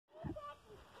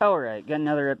Alright, got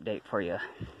another update for you.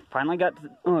 Finally got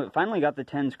the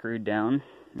 10 screwed down.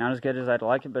 Not as good as I'd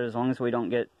like it, but as long as we don't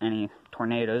get any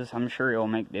tornadoes, I'm sure it'll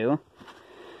make do.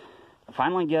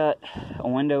 Finally got a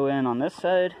window in on this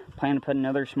side. Plan to put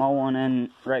another small one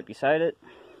in right beside it.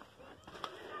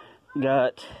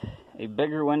 Got a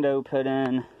bigger window put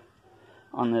in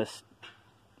on this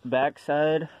back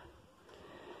side.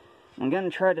 I'm going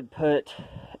to try to put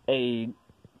a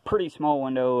pretty small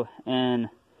window in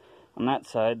on that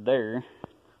side there.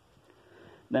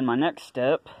 Then my next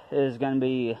step is going to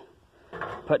be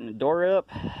putting a door up.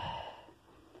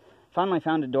 Finally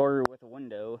found a door with a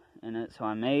window in it, so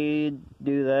I may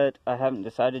do that. I haven't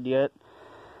decided yet.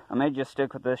 I may just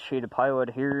stick with this sheet of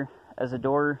plywood here as a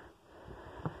door.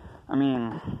 I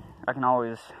mean, I can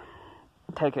always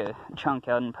take a chunk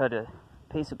out and put a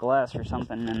piece of glass or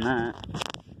something in that.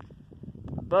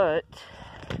 But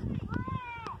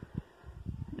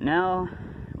now,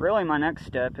 really my next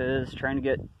step is trying to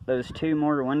get those 2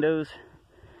 more windows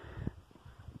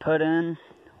put in.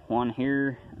 One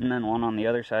here, and then one on the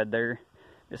other side there,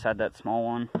 beside that small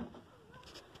one.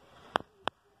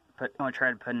 I'll try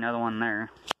to put another one there,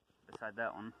 beside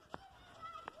that one.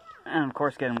 And of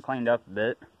course get them cleaned up a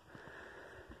bit.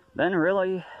 Then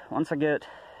really, once I get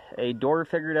a door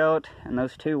figured out and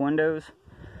those 2 windows,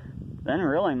 then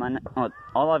really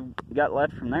all I've got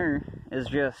left from there is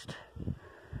just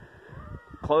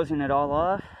closing it all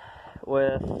off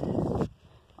with, like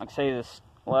I say, this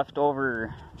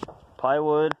leftover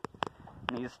plywood,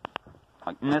 these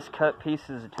like miscut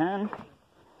pieces of tin,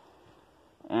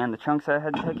 and the chunks I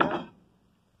had to take out,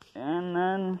 and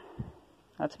then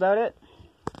that's about it.